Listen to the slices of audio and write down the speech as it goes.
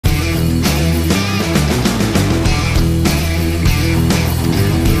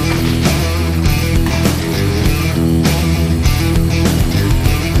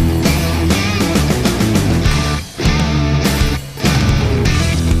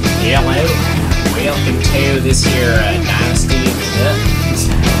Hello, welcome to this here Dynasty.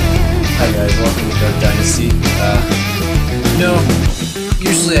 Hi guys, welcome to Dark Dynasty.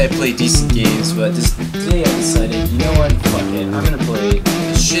 Usually I play decent games, but today I decided, you know what, fuck it, I'm gonna play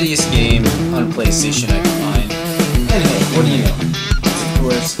the shittiest game on PlayStation I can find. And hey, what do you know? It's of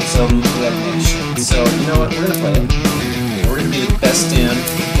course some web shit. So, you know what, we're gonna play it. We're gonna be the best damn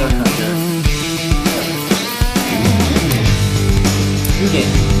Duck Hunter. New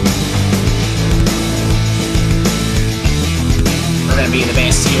game. We're gonna be the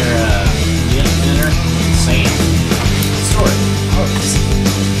best here, winner, Sam. Story. Oh,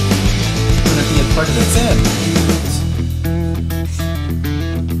 we're gonna be a part of the family.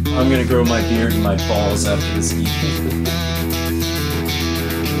 I'm gonna grow my beard and my balls after this game.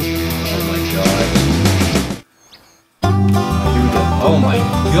 Oh my god. Here we go. Oh my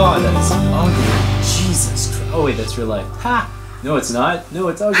god, that is ugly. Jesus Christ. Oh wait, that's real life. Ha! No, it's not. No,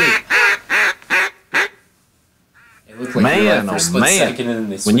 it's ugly. Like man, oh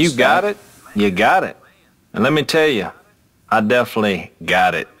man, when you got it, you got it. And let me tell you, I definitely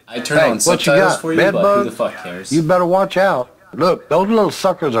got it. I turned on subtitles for you, but who the fuck cares? You better watch out. Look, those little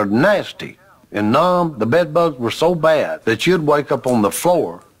suckers are nasty. And the bed bugs were so bad that you'd wake up on the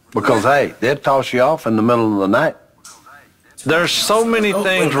floor because, hey, they'd toss you off in the middle of the night. There's so many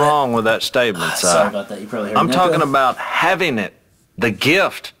things wrong with that statement, Si. Sorry about that. You probably heard I'm talking about having it, the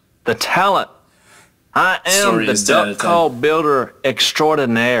gift, the talent. I am the duck call builder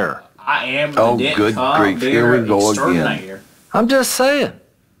extraordinaire. I am the good grief, here we go again. I'm just saying.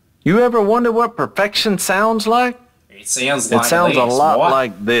 You ever wonder what perfection sounds like? It sounds a lot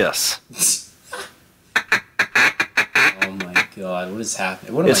like this. Oh my god, what is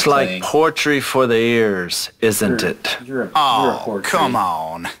happening? What am it's I like playing? Poetry for the ears, isn't it? You're a poetry. Come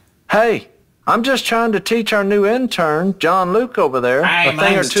on. Hey, I'm just trying to teach our new intern, John Luke over there, a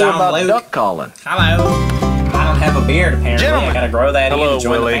thing or two about duck calling. Hello. I don't have a beard, apparently. Gentlemen. I gotta grow that in to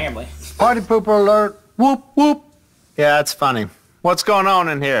join Willie. the family. Party pooper alert. Whoop, whoop. Yeah, that's funny. What's going on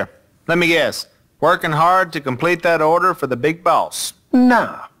in here? Let me guess. Working hard to complete that order for the big boss.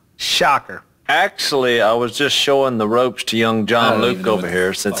 Nah. Shocker. Actually, I was just showing the ropes to young John Luke over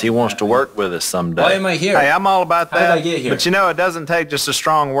here since he wants to work with us someday. Why am I here? Hey, I'm all about that. How did I get here? But you know, it doesn't take just a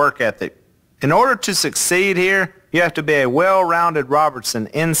strong work ethic. In order to succeed here, you have to be a well-rounded Robertson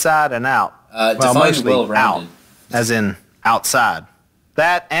inside and out. Define mostly well-rounded. out, as in outside.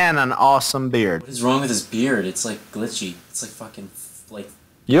 That and an awesome beard. What is wrong with his beard? It's like glitchy. It's like fucking, like...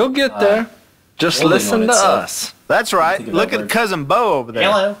 You'll get there. Just listen to us. That's right. Look at Cousin Bo over there.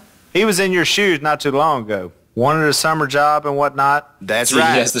 Hello. He was in your shoes not too long ago. Wanted a summer job and whatnot. That's See,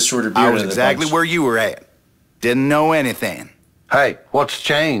 right. he has the shorter beard I was of the exactly bunch. where you were at. Didn't know anything. Hey, what's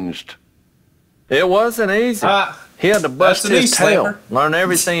changed? It wasn't easy. He had to bust that's an his tail, slammer. learn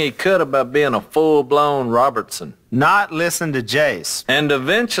everything he could about being a full-blown Robertson. Not listen to Jace. And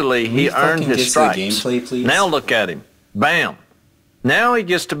eventually, he earned his stripes. Gameplay, please? Now look at him. Bam. Now he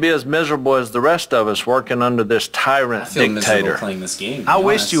gets to be as miserable as the rest of us working under this tyrant I feel miserable dictator. playing this game. I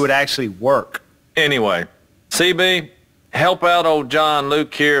wished you would actually work. Anyway, CB, help out old John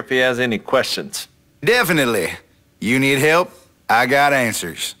Luke here if he has any questions. Definitely. You need help? I got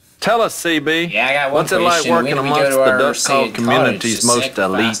answers. Tell us, CB, Yeah, I got one what's it like question. working When we go amongst to the our duck call Saiyan community's cottage to most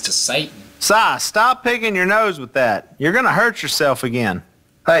sacrifice elite? to Satan? Si, stop picking your nose with that. You're going to hurt yourself again.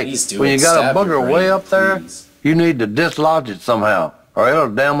 Hey, Please do when it. you got Stab a your booger brain, way up there, please. you need to dislodge it somehow, or it'll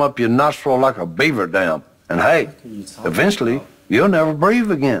dam up your nostril like a beaver dam. And hey, are you talking eventually, about? you'll never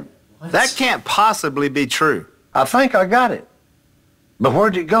breathe again. What? That can't possibly be true. I think I got it. But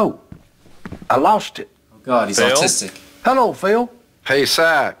where'd it go? I lost it. Oh god, he's Phil? autistic. Hello, Phil. Hey,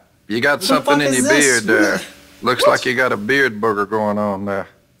 Si, you got something fuck in is your this? beard there. Looks like you got a beard booger going on there.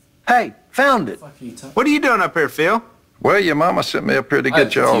 Hey, found it. What are you talking? What are you doing up here, Phil? Well, your mama sent me up here to I'm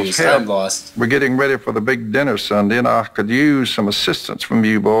get y'all's confused. I'm help. lost. We're getting ready for the big dinner Sunday, and I could use some assistance from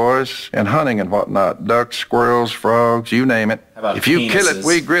you boys in hunting and whatnot. Ducks, squirrels, frogs, you name it. How about If you kill it, penises?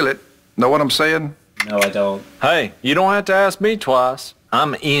 we grill it. Know what I'm saying? No, I don't. Hey, you don't have to ask me twice.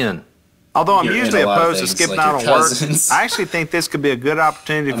 I'm in. Although I'm You're in usually a lot of opposed to things, skipping like out your on work, cousins. I actually think this could be a good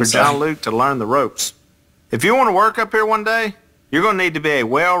opportunity I'm for sorry. John Luke to learn the ropes. If you want to work up here one day, you're going to need to be a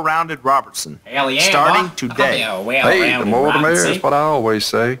well-rounded Robertson. Hell yeah, starting boy. today. Oh, yeah, well, Hey, the more the merrier is what I always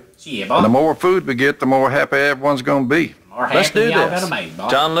say. Yeah, And the boy. more food we get, the more happy everyone's going to be. More Let's happy do y'all this. gonna be, boy.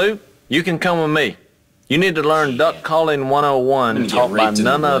 John Luke, you can come with me. You need to learn Duck Calling 101 I'm gonna get taught by raped in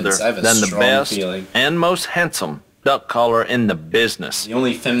the none other woods. I have a than the strong best feeling. and most handsome duck caller in the business. The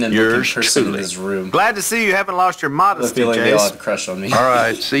only feminine Yours looking person in truly. this room. Glad to see you haven't lost your I have a modesty, feeling they all have Jace. a crush on me. All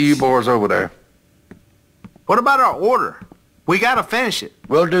right, see you boys over there. What about our order? We gotta finish it.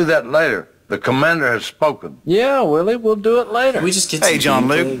 We'll do that later. The commander has spoken. Yeah, Willie, we'll do it later. Can we just get Hey, some John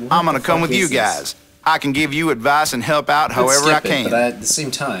gameplay? Luke, What I'm gonna the come fuck with you is this? guys. I can give you advice and help out Let's however I skip it, can. but at the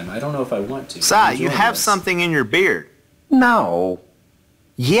same time, I don't know if I want to. Si, I'm you enjoying have this. something in your beard. No.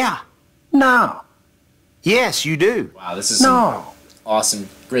 Yeah. No. Yes, you do. Wow, this is some No. awesome,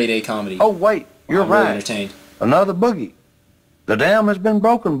 grade A comedy. Oh, wait. You're I'm really right. entertained. Another boogie. The dam has been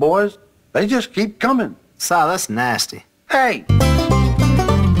broken, boys. They just keep coming. Si, that's nasty. Hey!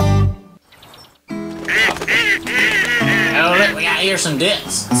 Oh, look, we got here some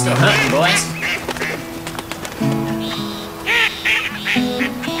dicks. Let's go hunting, boys.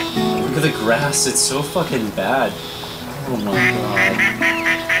 Look at the grass. It's so fucking bad. Oh my god.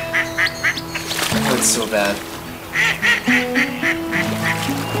 Oh, it's so bad.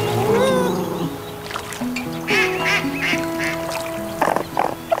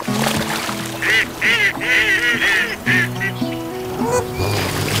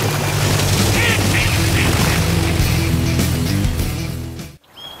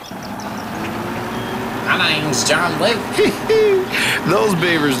 My name's John Luke. Those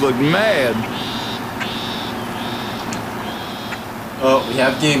beavers look mad. Oh, we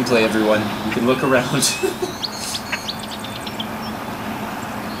have gameplay, everyone. We can look around. Is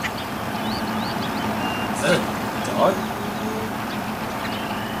that a dog?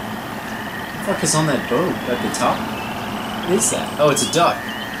 What the fuck is on that boat at the top? What is that? Oh, it's a duck.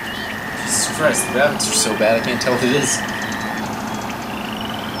 Jesus Christ, the graphics are so bad I can't tell what it is.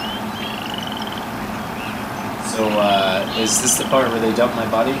 So, is this the part where they dump my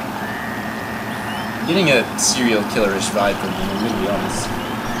body? I'm getting a serial killer-ish vibe from them, I'm gonna be honest.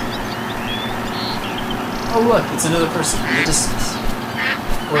 Oh look, it's another person in the distance.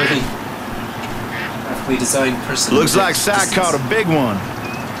 Poorly graphically designed person. Looks in the like Si distance. caught a big one.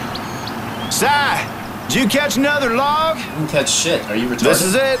 Si, did you catch another log? I didn't catch shit. Are you retarded? This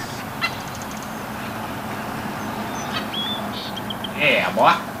is it. Yeah,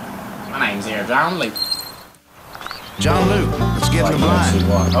 boy. My name's here, John Luke. John Luke, let's get in the blind.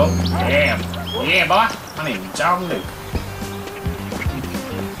 Oh, yeah. Yeah, boy. My name's John Luke.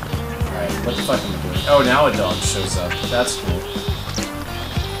 Alright, what the fuck am I doing? Oh, now a dog shows up. That's cool.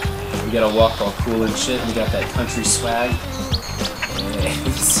 We gotta walk all cool and shit. We got that country swag.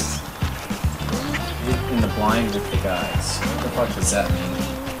 Yes. Get in the blind with the guys. What the fuck does that mean?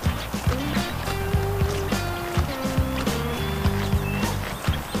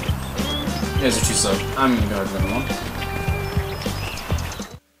 You guys are too slow. I'm gonna go ahead and run along.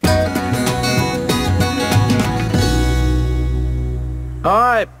 All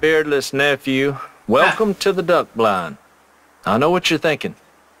right, beardless nephew. Welcome to the duck blind. I know what you're thinking.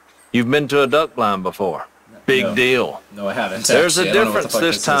 You've been to a duck blind before. Big No. deal. No, I haven't. There's actually. a I don't know what the difference fuck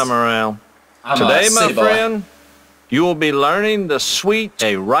this time is. around. I'm Today, a my city boy. friend, you will be learning the sweet,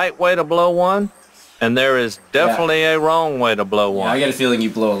 a right way to blow one, and there is definitely a wrong way to blow Yeah, one. I got a feeling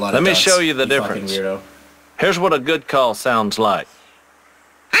you blow a lot of Let me ducks, show you the fucking difference. weirdo. Here's what a good call sounds like.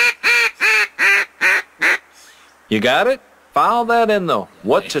 You got it? File that in the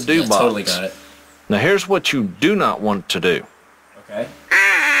what to do Yeah, box. totally got it. Now here's what you do not want to do. Okay.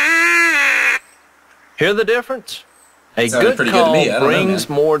 Hear the difference? A Sounded good pretty good to call me. I don't know, brings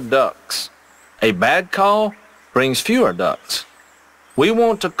man. more ducks. A bad call brings fewer ducks. We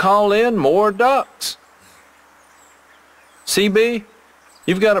want to call in more ducks. CB,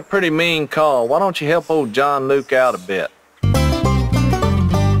 you've got a pretty mean call. Why don't you help old John Luke out a bit?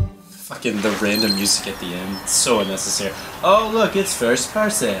 Fucking the random music at the end. It's so unnecessary. Oh, look, it's first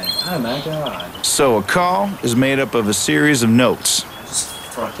person. Oh my god. So a call is made up of a series of notes. Just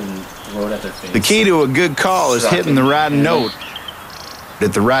fucking throw it at their face. The key to a good call is hitting the right Fucking note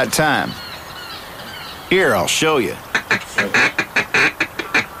at the right time. Here, I'll show you.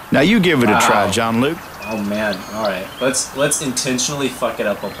 Now you give it a try, Wow. John Luke. Oh man. Alright. Let's intentionally fuck it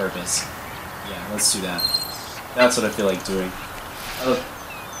up on purpose. Yeah, let's do that. That's what I feel like doing. Alright.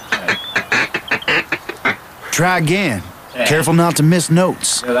 Try again. Yeah. Careful not to miss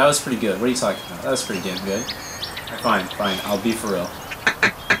notes. Yeah, that was pretty good. What are you talking about? That was pretty damn good. Fine, I'll be for real.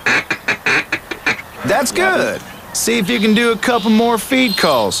 That's good. See if you can do a couple more feed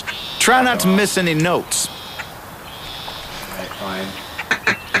calls. Try not to miss any notes. Alright, fine.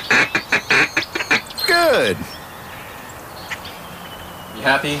 Good. You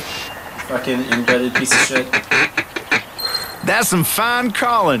happy? Fucking inbreeded piece of shit. That's some fine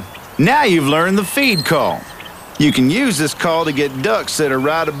calling. Now you've learned the feed call. You can use this call to get ducks that are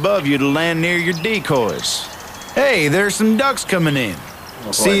right above you to land near your decoys. Hey, there's some ducks coming in. Oh,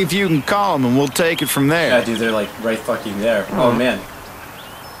 boy. See if you can call them and we'll take it from there. Yeah, dude, they're like right fucking there. Oh man.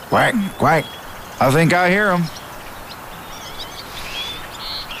 Quack, quack. I think I hear them.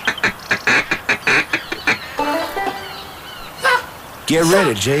 Get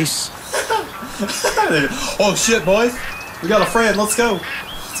ready, Jace. Oh shit, boys! We got a friend. Let's go.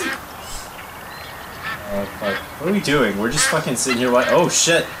 Fuck. What are we doing? We're just fucking sitting here. Oh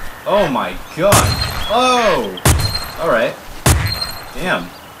shit! Oh my god! Oh! All right. Damn.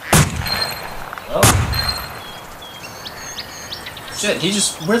 Well. Shit. He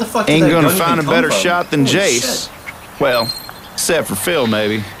just. Where the fuck? Ain't did that gonna gun find a even better come from? shot than Holy Jace. shit. Well, except for Phil,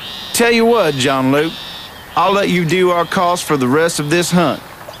 maybe. Tell you what, John Luke. I'll let you do our calls for the rest of this hunt.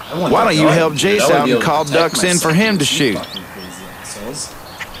 Why don't you help Jace out and call ducks in for him to shoot? Fucking crazy assholes.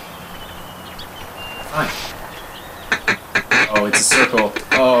 Fine. Oh, it's a circle.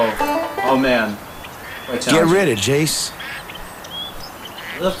 Oh man. Get ready, Jace.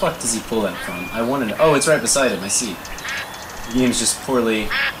 Where the fuck does he pull that from? I want to know. Oh, it's right beside him. I see. The game's just poorly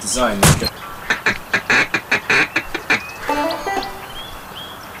designed.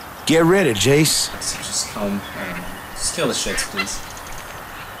 Get ready, Jace. So just come. I don't know. Just kill the shits, please.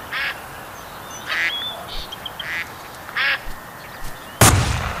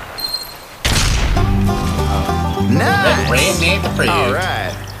 Nice. All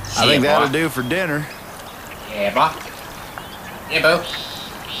right. I think that'll do for dinner. Yeah, bro. Yeah, bo.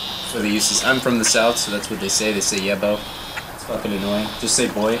 That's what the use is. I'm from the south, so that's what they say. They say yeah, bo. It's fucking annoying. Just say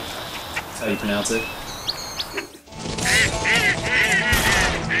boy. That's how you pronounce it.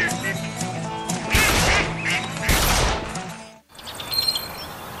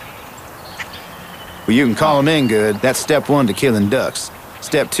 Well, you can call them in good. That's step one to killing ducks.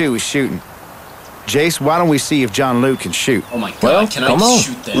 Step two is shooting. Jace, why don't we see if John Luke can shoot? Oh my god, well, can I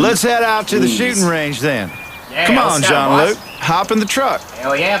shoot them? Let's head out to Please. the shooting range then. Yeah, come on, let's go, John boss. Luke. Hop in the truck.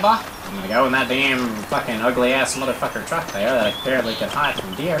 Hell yeah, boy. I'm gonna go in that damn fucking ugly ass motherfucker truck there that apparently can hide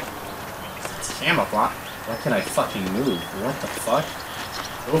from deer. It's camouflage. Why can I fucking move? What the fuck?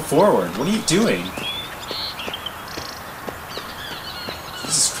 Go forward. What are you doing?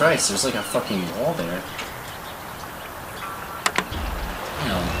 Jesus Christ, there's like a fucking wall there.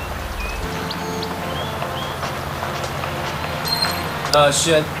 Damn. Oh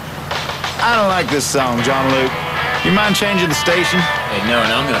shit. I don't like this song, John Luke. You mind changing the station? Hey, no,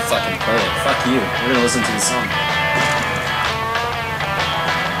 I'm gonna fucking play it. Fuck you. We're gonna listen to the song.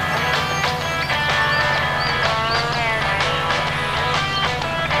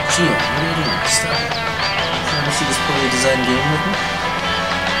 Gio, what are you doing? Stop it. You trying to see this poorly designed game with me?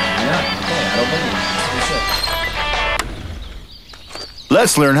 No, okay, I don't blame you. It's good shit.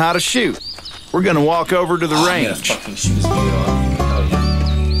 Let's learn how to shoot. We're gonna walk over to the range. I'm gonna fucking shoot his video off. Oh yeah.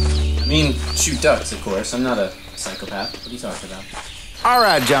 I mean, shoot ducks, of course. I'm not a psychopath. What are you talking about? All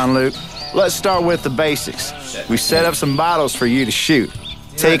right, John Luke. Let's start with the basics. Shit. We set up some bottles for you to shoot.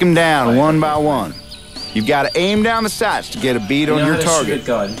 Take them down one by one. You've got to aim down the sights to get a bead on your target. Shoot a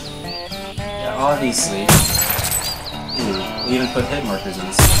gun. Yeah, obviously. Ooh, we even put hit markers in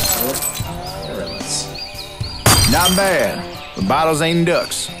this. Careless. Not bad. The bottles ain't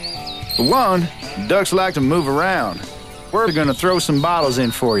ducks. For one, ducks like to move around. We're gonna throw some bottles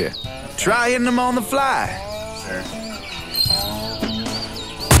in for you. Try hitting them on the fly. Sure.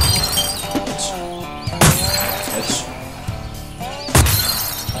 Touch.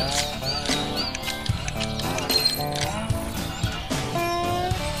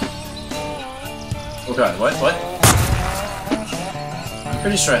 Oh god, what? I'm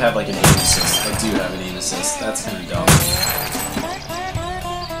pretty sure I have like an aim assist. I do have an aim assist. That's kind of dumb.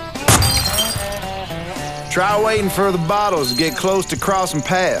 Try waiting for the bottles to get close to crossing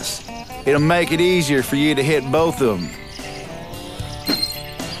paths. It'll make it easier for you to hit both of them.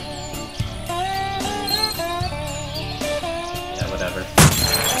 Yeah, whatever.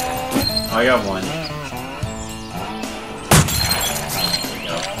 Oh, I got one. There we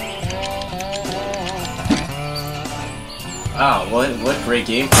go. Wow, what great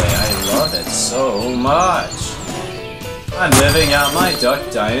gameplay. I love it so much. I'm living out my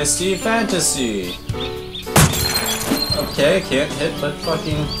Duck Dynasty fantasy. Okay, can't hit, but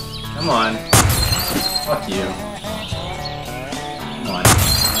fucking... Come on. Fuck you. Come on.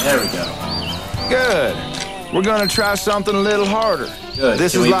 There we go. Good. We're gonna try something a little harder. Good.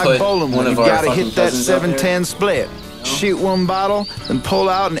 This Can is we like put bowling one when of you our gotta fucking hit that cousins out there? 7-10 split. No? Shoot one bottle, then pull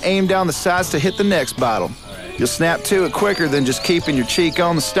out and aim down the sights to hit the next bottle. Alright. You'll snap to it quicker than just keeping your cheek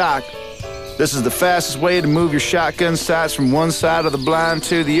on the stock. This is the fastest way to move your shotgun sights from one side of the blind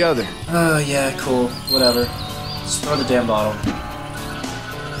to the other. Oh, yeah, cool. Whatever. Just throw the damn bottle.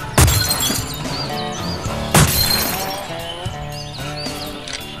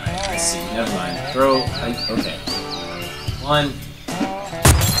 Alright, let's see. Never mind. Throw... okay. One.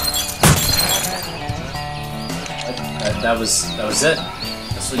 What? That was it?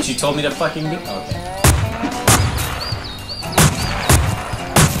 That's what you told me to fucking do? Okay.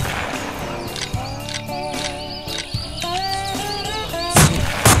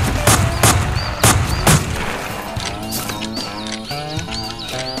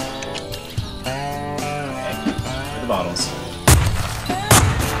 Bottles.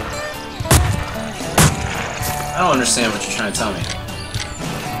 I don't understand what you're trying to tell me.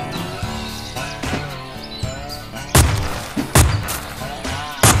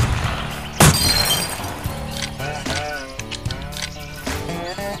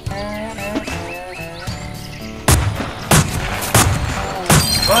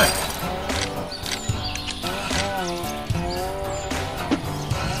 What?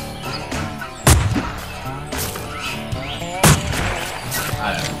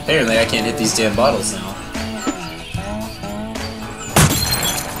 Apparently I can't hit these damn bottles now.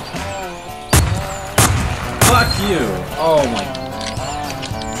 Fuck you! Oh my...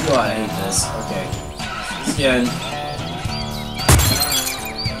 God, I hate this. Okay. Again.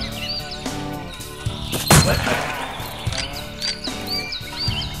 What?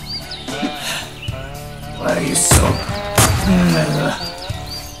 Why are you so...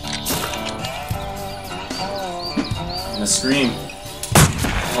 I'm gonna scream.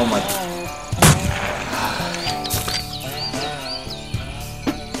 Oh my...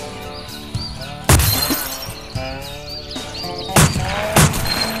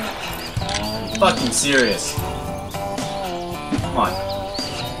 Fucking serious. Come on.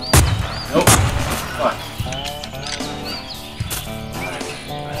 Nope. Fuck.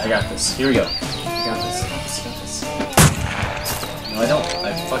 I got this. Here we go. I got this. I got this. I got this. No, I don't. I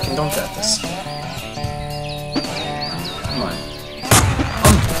fucking don't got this. Come on.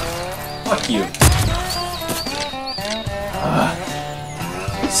 Fuck you.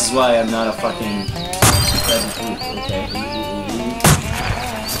 This is why I'm not a fucking... Okay.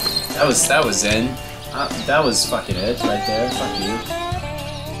 That was Zen. That was fucking it right there. Fuck you.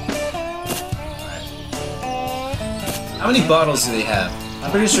 Alright. How many bottles do they have? I'm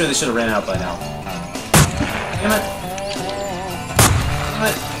pretty sure they should have ran out by now. Damn it. Damn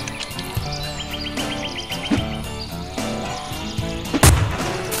it.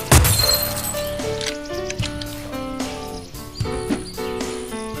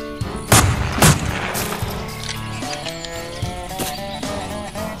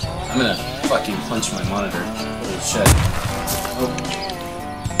 I'm gonna fucking punch my monitor. Holy shit. Oh.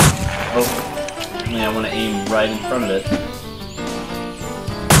 Oh. I want to aim right in front of it.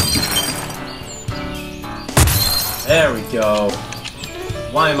 There we go.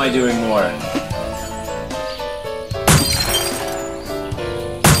 Why am I doing more?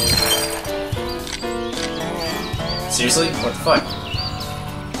 Seriously? What the fuck?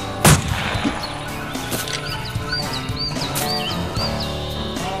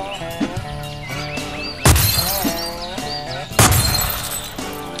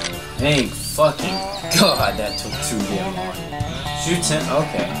 Thank fucking God, that took too damn long. Shoot 10.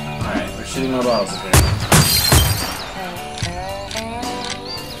 Okay. Alright, we're shooting more bottles up here.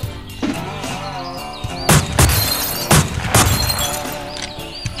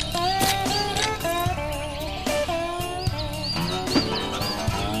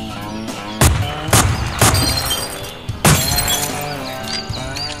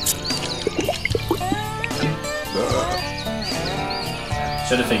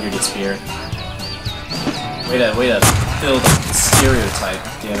 Should have figured it's beer. Way to build a stereotype,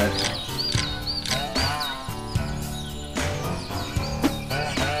 damn it.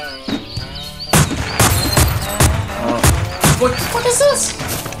 What the fuck is this?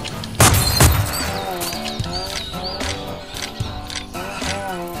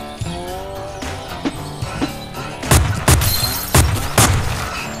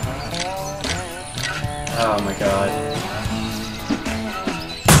 Oh my god.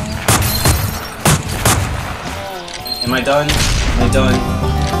 Am I done? Am I done?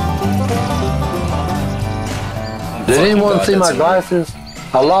 Did anyone see my glasses?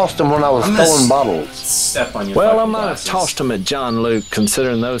 I lost them when I was throwing bottles. Step on your Well, I fucking might have glasses. tossed them at John Luke,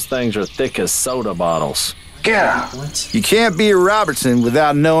 considering those things are thick as soda bottles. Get out. What? You can't be a Robertson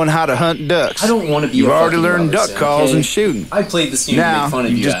without knowing how to hunt ducks. I don't want to be You've a already fucking learned Robertson, duck calls okay? and shooting. I played this game to Now, make fun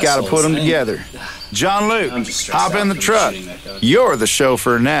of you you just gotta put them assholes. together. John Luke, I'm just stressed hop out in the from truck. shooting that gun. You're the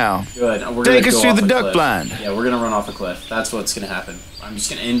chauffeur now. Good. We're Take gonna us go through off the a duck cliff. blind. Yeah, we're gonna run off a cliff. That's what's gonna happen. I'm just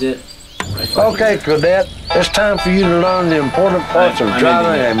gonna end it. Right Okay, cadet, it's time for you to learn the important parts of I'm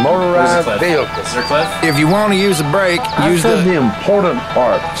driving ending a it. Where's motorized the cliff? vehicle. Is there a cliff? If you want to use a brake, I use said the the... important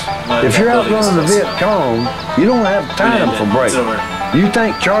parts. Well, If you're that out building's running the close Viet Cong, you don't have time end for it. brakes. It's over. You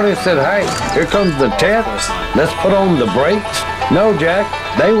think Charlie said, hey, here comes the test, course not. let's put on the brakes? No, Jack,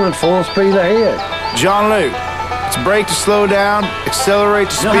 They went full speed ahead. John Luke, it's brake to slow down, accelerate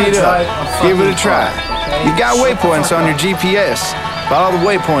to speed up. Give it a try. Okay? You've got waypoints on your GPS. Follow the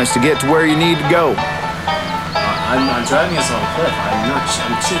waypoints to get to where you need to go. I'm driving us on a cliff.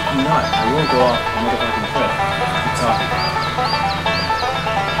 I'm shitting not. I will go off a motherfucking cliff. Keep talking.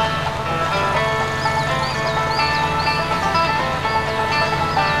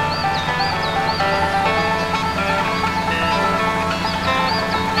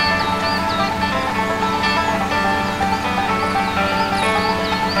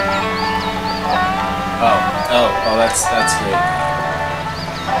 Oh, that's great.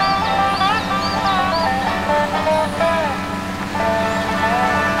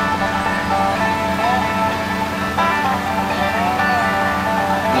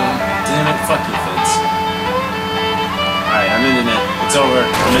 Damn it, fuck you, Fitz. Alright, I'm in the net. It's over.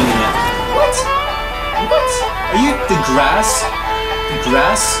 I'm in the net. What? What? Are you... The grass? The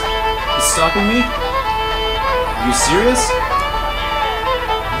grass is stopping me? Are you serious?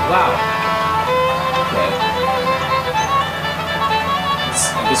 Wow. Okay.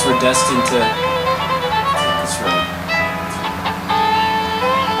 I guess we're destined to take this road.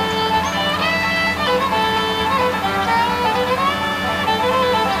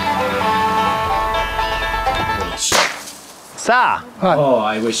 Holy shit. Si, Oh,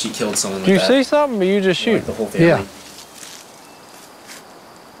 I wish he killed someone with you that. see something or you just Like shoot? the whole family. Yeah.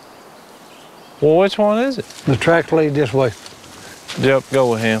 Well, which one is it? The track lead this way. Yep,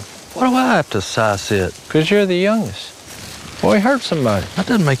 go with him. Why do I have to size-sit? Because you're the youngest. Boy, he hurt somebody. That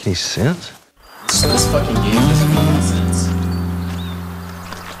doesn't make any sense. This fucking game doesn't make any sense.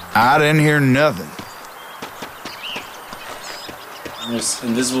 I didn't hear nothing. There's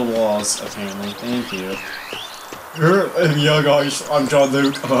invisible walls, apparently. Thank you. Yeah, guys, I'm John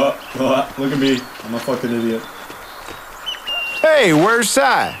Luke. Look at me. I'm a fucking idiot. Hey, where's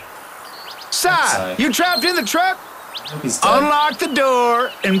Si? Si, Si. you trapped in the truck? I hope he's dead. Unlock the door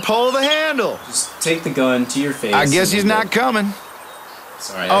and pull the handle. Just take the gun to your face. I guess and he's then not coming.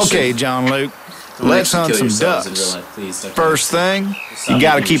 Sorry. Okay, John Luke. Let's hunt some ducks. First thing, you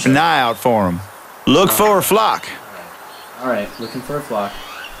gotta keep an eye out for them. Look for a flock. Alright, looking for a flock.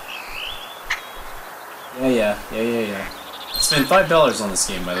 Yeah. I spent $5 on this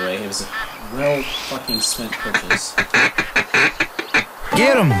game, by the way. It was a well fucking spent purchase.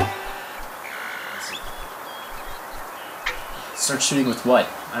 Get them. Start shooting with what?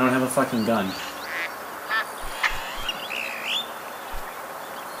 I don't have a fucking gun.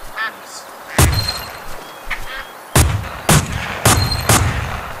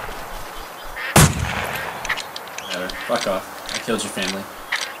 Whatever. Fuck off. I killed your family.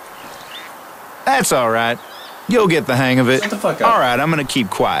 That's all right. You'll get the hang of it. Shut the fuck up. All right, I'm gonna keep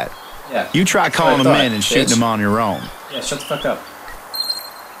quiet. Yeah. You try That's what I calling them thought, in and shooting bitch. them on your own. Yeah, shut the fuck up.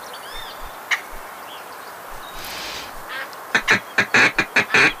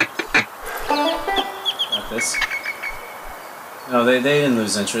 Got this. No, they didn't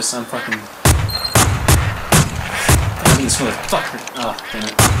lose interest. I'm fucking... I mean, this motherfucker. Oh, damn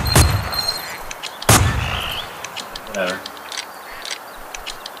it. Whatever.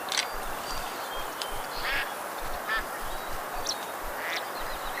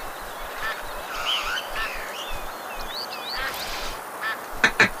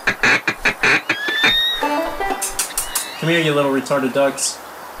 Come here, you little retarded ducks.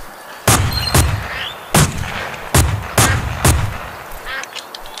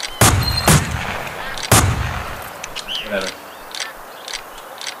 Whatever.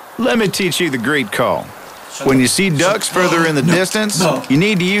 Let me teach you the greet call. When you see ducks further in the distance, no. you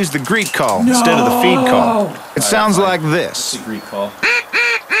need to use the greet call instead of the feed call. It sounds like That's this. a Greek call.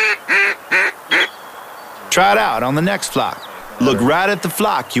 Try it out on the next flock. Look right at the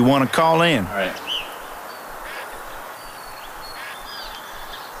flock you want to call in. Alright.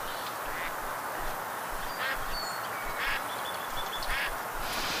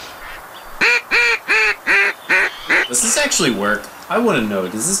 Does this actually work? I want to know.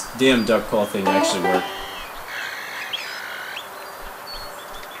 Does this damn duck call thing actually work?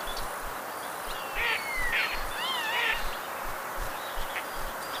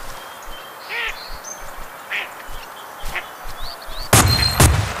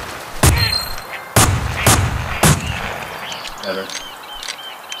 Never.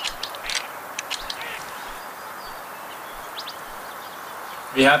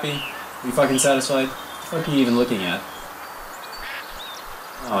 Are you happy? Are you fucking satisfied? What the fuck are you even looking at?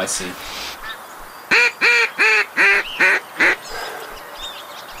 Oh, I see.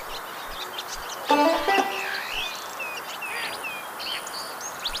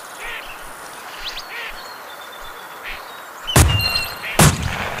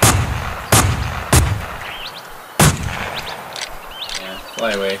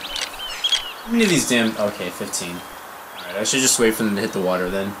 Fly away. How many of these damn... Okay, 15. Alright, I should just wait for them to hit the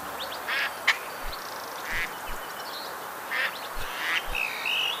water then.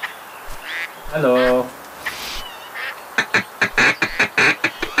 Hello.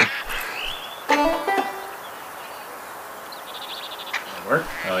 That work?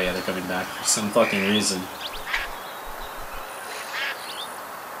 Oh yeah, they're coming back for some fucking reason.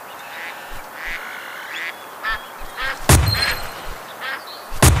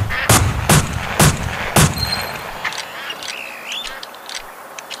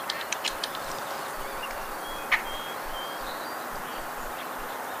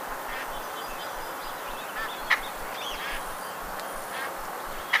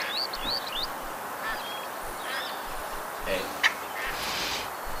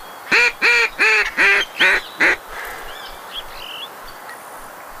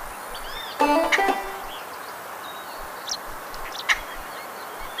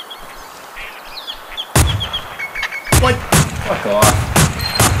 What? Fuck off.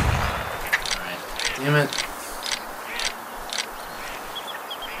 Alright. Damn it.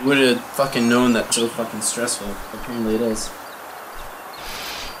 Would have fucking known that so fucking stressful. Apparently it is.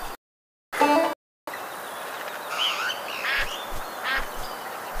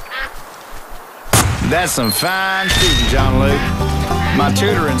 That's some fine shooting, John Luke. My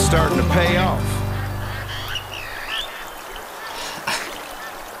tutoring's starting to pay off.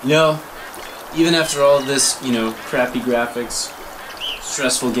 You know, even after all this, you know, crappy graphics,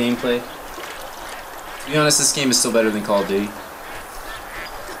 stressful gameplay, to be honest, this game is still better than Call of Duty. I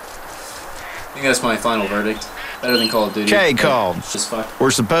think that's my final verdict. Better than Call of Duty. Okay, called. Just fuck.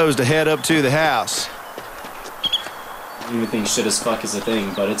 We're supposed to head up to the house. I don't even think shit as fuck is a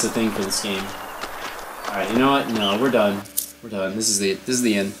thing, but it's a thing for this game. Alright, you know what? No, we're done. We're done. This is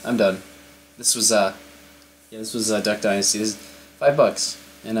the end. I'm done. This was Duck Dynasty. This is $5.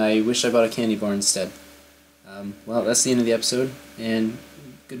 And I wish I bought a candy bar instead. Well, that's the end of the episode, and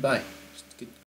goodbye.